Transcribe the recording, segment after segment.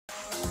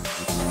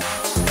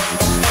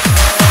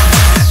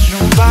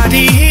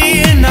Nobody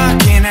here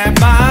knocking at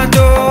my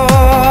door.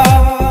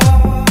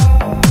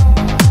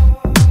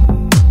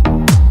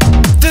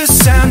 The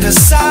sound of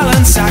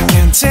silence I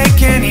can't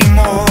take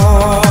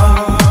anymore.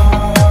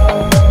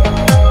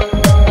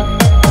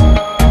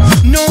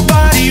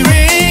 Nobody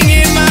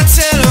ringing my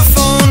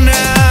telephone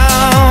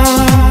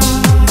now.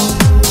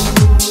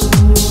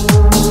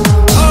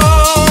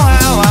 Oh,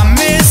 how I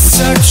miss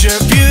such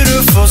a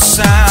beautiful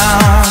sound.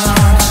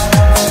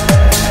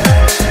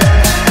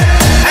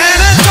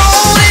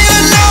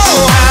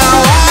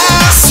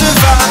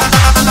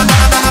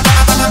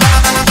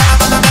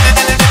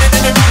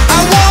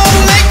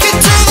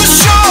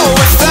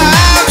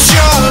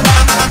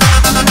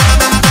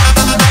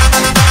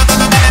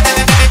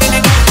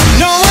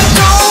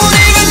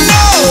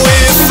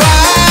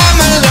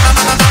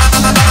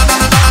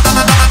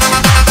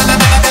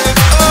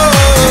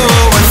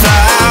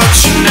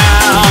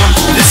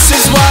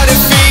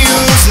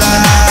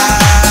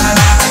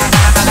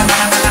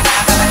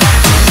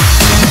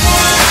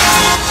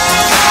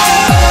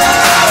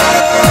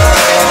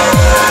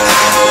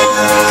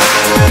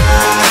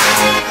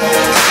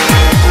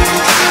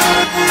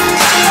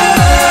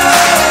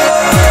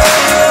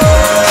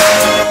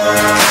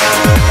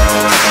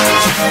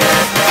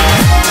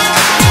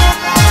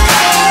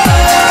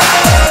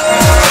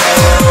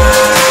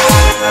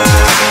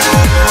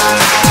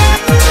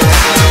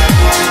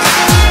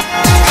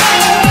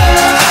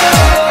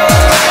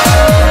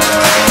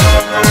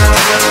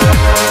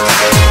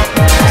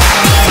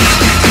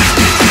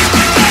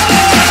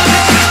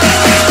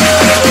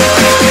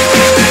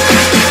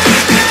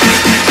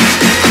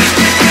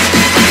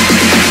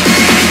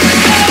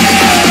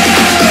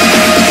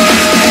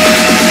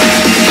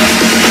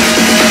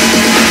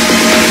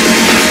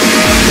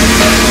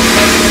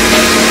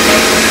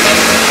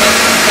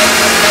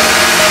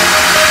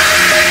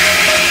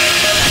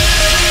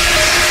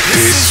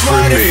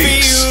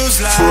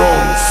 Remix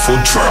from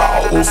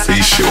Vutra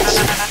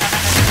Official.